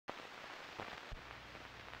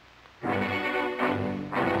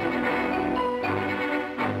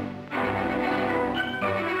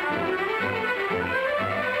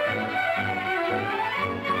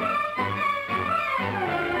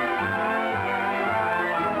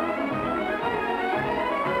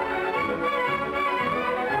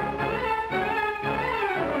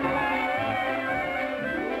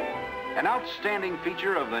outstanding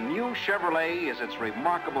feature of the new Chevrolet is its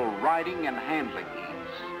remarkable riding and handling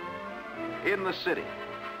ease. In the city,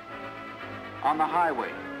 on the highway,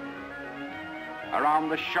 around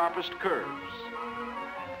the sharpest curves,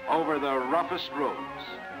 over the roughest roads.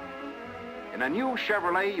 In a new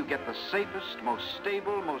Chevrolet, you get the safest, most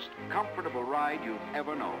stable, most comfortable ride you've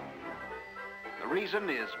ever known. The reason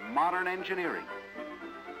is modern engineering.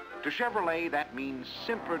 To Chevrolet, that means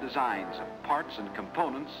simpler designs of parts and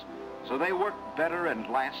components so they work better and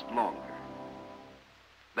last longer.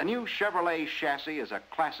 The new Chevrolet chassis is a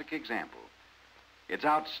classic example. Its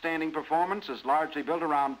outstanding performance is largely built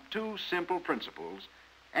around two simple principles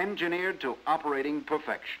engineered to operating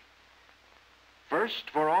perfection. First,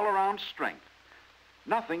 for all-around strength,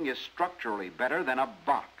 nothing is structurally better than a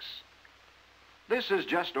box. This is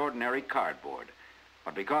just ordinary cardboard,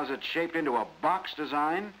 but because it's shaped into a box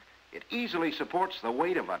design, it easily supports the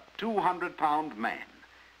weight of a 200-pound man.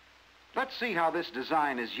 Let's see how this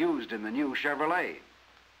design is used in the new Chevrolet.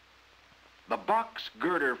 The box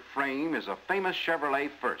girder frame is a famous Chevrolet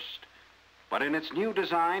first, but in its new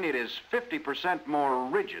design, it is 50% more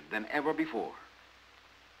rigid than ever before.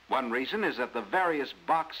 One reason is that the various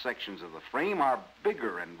box sections of the frame are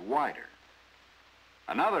bigger and wider.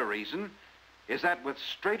 Another reason is that with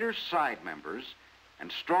straighter side members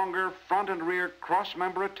and stronger front and rear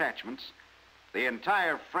cross-member attachments, the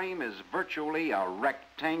entire frame is virtually a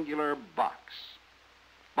rectangular box.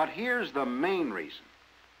 But here's the main reason.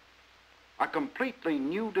 A completely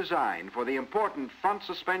new design for the important front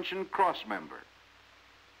suspension cross-member.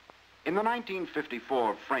 In the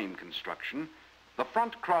 1954 frame construction, the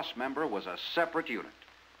front cross-member was a separate unit.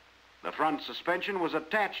 The front suspension was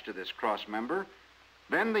attached to this cross-member,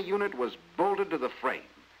 then the unit was bolted to the frame.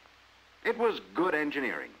 It was good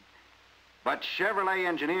engineering. But Chevrolet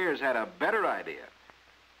engineers had a better idea.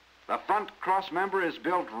 The front cross-member is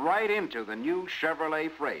built right into the new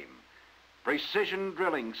Chevrolet frame. Precision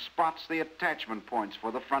drilling spots the attachment points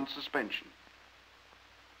for the front suspension.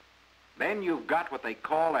 Then you've got what they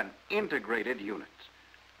call an integrated unit,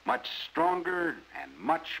 much stronger and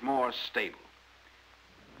much more stable.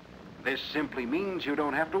 This simply means you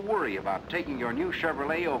don't have to worry about taking your new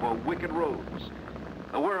Chevrolet over wicked roads.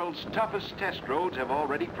 The world's toughest test roads have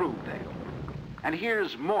already proved that. And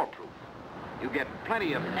here's more proof. You get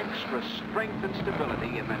plenty of extra strength and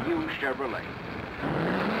stability in the new Chevrolet.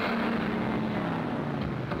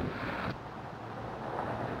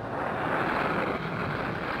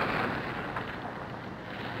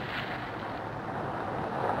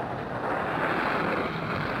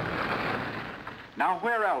 Now,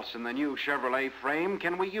 where else in the new Chevrolet frame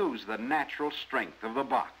can we use the natural strength of the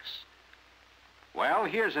box? Well,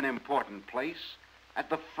 here's an important place, at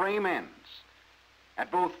the frame ends. At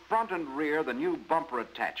both front and rear, the new bumper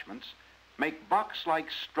attachments make box-like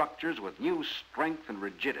structures with new strength and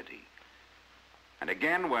rigidity. And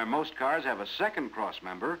again, where most cars have a second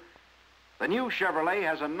cross-member, the new Chevrolet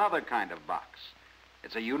has another kind of box.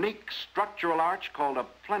 It's a unique structural arch called a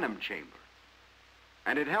plenum chamber.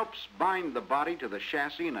 And it helps bind the body to the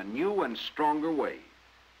chassis in a new and stronger way.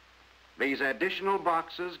 These additional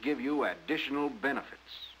boxes give you additional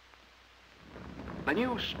benefits. The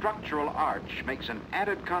new structural arch makes an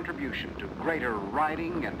added contribution to greater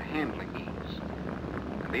riding and handling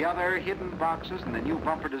ease. The other hidden boxes in the new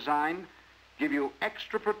bumper design give you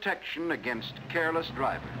extra protection against careless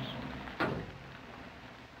drivers.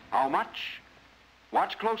 How much?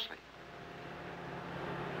 Watch closely.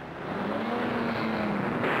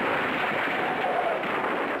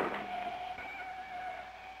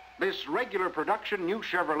 This regular production new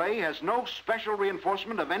Chevrolet has no special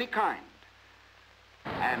reinforcement of any kind.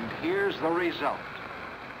 And here's the result.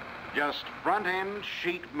 Just front-end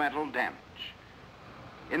sheet metal damage.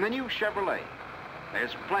 In the new Chevrolet,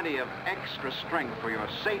 there's plenty of extra strength for your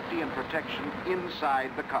safety and protection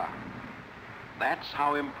inside the car. That's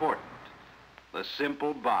how important the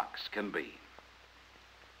simple box can be.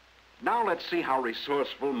 Now let's see how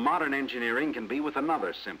resourceful modern engineering can be with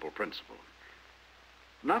another simple principle.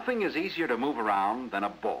 Nothing is easier to move around than a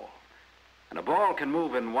ball, and a ball can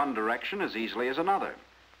move in one direction as easily as another.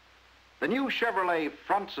 The new Chevrolet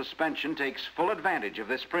front suspension takes full advantage of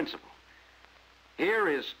this principle. Here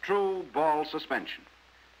is true ball suspension.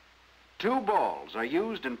 Two balls are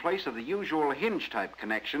used in place of the usual hinge-type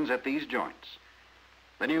connections at these joints.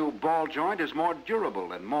 The new ball joint is more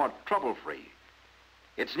durable and more trouble-free.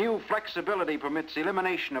 Its new flexibility permits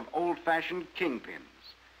elimination of old-fashioned kingpins,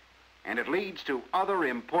 and it leads to other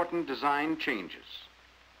important design changes.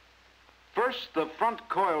 First, the front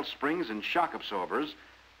coil springs and shock absorbers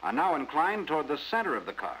are now inclined toward the center of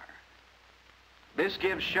the car. This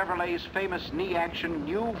gives Chevrolet's famous knee action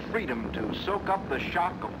new freedom to soak up the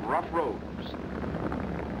shock of rough roads.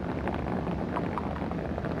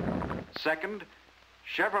 Second,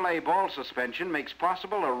 Chevrolet ball suspension makes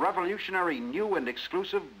possible a revolutionary new and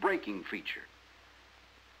exclusive braking feature.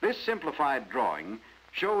 This simplified drawing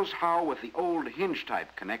shows how, with the old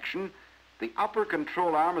hinge-type connection, the upper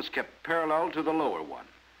control arm is kept parallel to the lower one.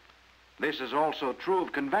 This is also true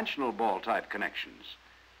of conventional ball-type connections.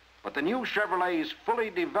 But the new Chevrolet's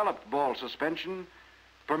fully developed ball suspension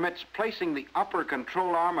permits placing the upper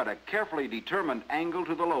control arm at a carefully determined angle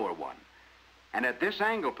to the lower one. And at this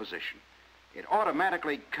angle position, it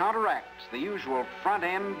automatically counteracts the usual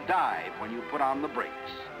front-end dive when you put on the brakes.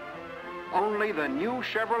 Only the new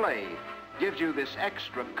Chevrolet gives you this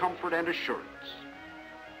extra comfort and assurance.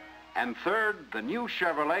 And third, the new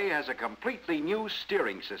Chevrolet has a completely new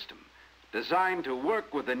steering system designed to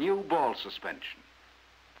work with the new ball suspension.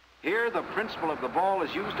 Here, the principle of the ball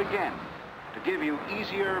is used again to give you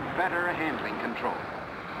easier, better handling control.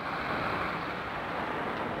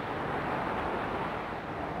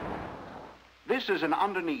 This is an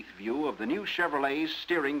underneath view of the new Chevrolet's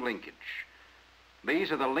steering linkage.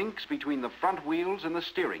 These are the links between the front wheels and the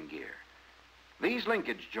steering gear. These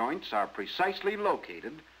linkage joints are precisely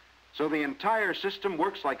located so the entire system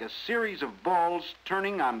works like a series of balls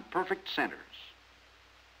turning on perfect centers.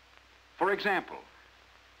 For example,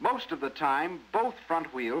 most of the time, both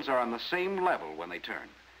front wheels are on the same level when they turn.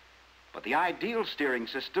 But the ideal steering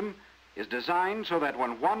system is designed so that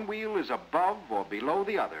when one wheel is above or below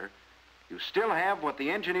the other, you still have what the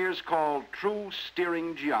engineers call true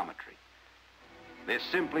steering geometry. This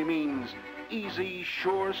simply means easy,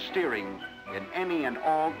 sure steering in any and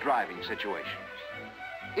all driving situations.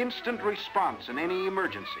 Instant response in any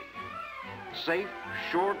emergency. Safe,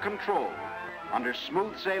 sure control under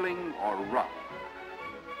smooth sailing or rough.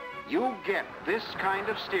 You get this kind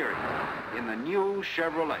of steering in the new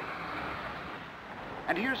Chevrolet.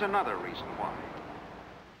 And here's another reason why.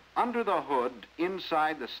 Under the hood,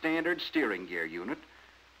 inside the standard steering gear unit,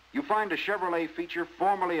 you find a Chevrolet feature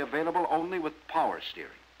formerly available only with power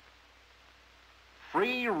steering.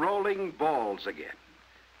 Free rolling balls again.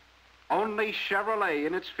 Only Chevrolet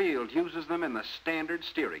in its field uses them in the standard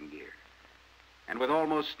steering gear. And with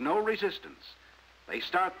almost no resistance, they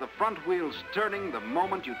start the front wheels turning the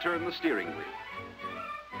moment you turn the steering wheel.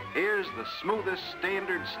 Here's the smoothest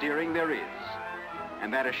standard steering there is,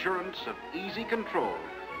 and that assurance of easy control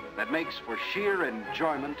that makes for sheer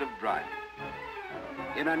enjoyment of driving.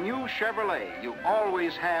 In a new Chevrolet, you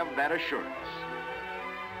always have that assurance.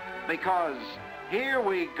 Because here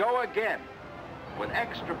we go again, with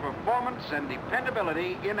extra performance and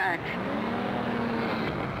dependability in action.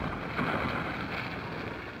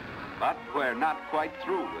 But we're not quite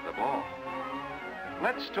through with the ball.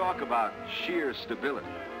 Let's talk about sheer stability.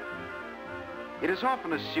 It is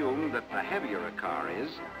often assumed that the heavier a car is,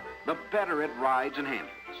 the better it rides and handles.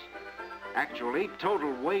 Actually,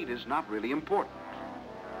 total weight is not really important.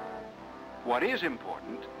 What is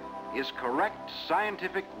important is correct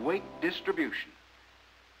scientific weight distribution.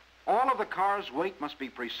 All of the car's weight must be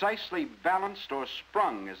precisely balanced or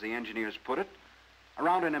sprung, as the engineers put it,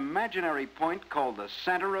 around an imaginary point called the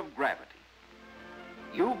center of gravity.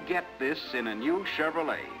 You get this in a new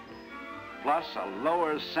Chevrolet, plus a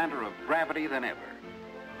lower center of gravity than ever,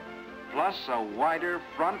 plus a wider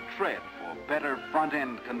front tread for better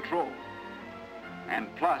front-end control, and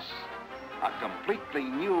plus a completely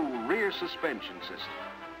new rear suspension system.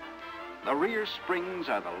 The rear springs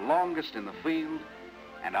are the longest in the field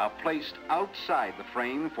and are placed outside the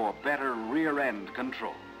frame for better rear-end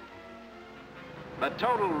control. The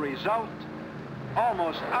total result,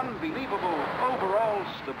 almost unbelievable overall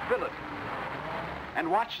stability.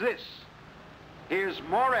 And watch this. Here's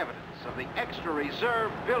more evidence of the extra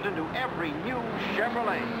reserve built into every new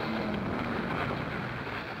Chevrolet.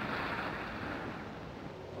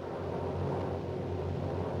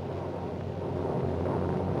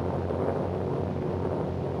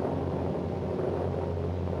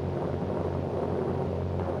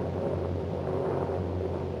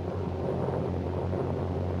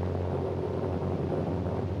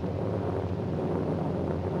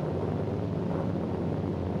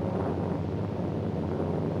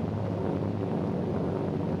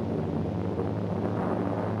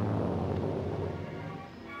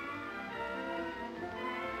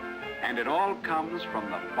 And it all comes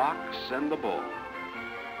from the box and the ball.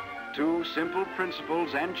 Two simple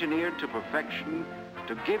principles engineered to perfection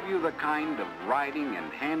to give you the kind of riding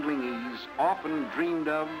and handling ease often dreamed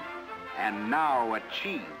of and now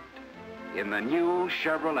achieved in the new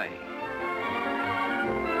Chevrolet.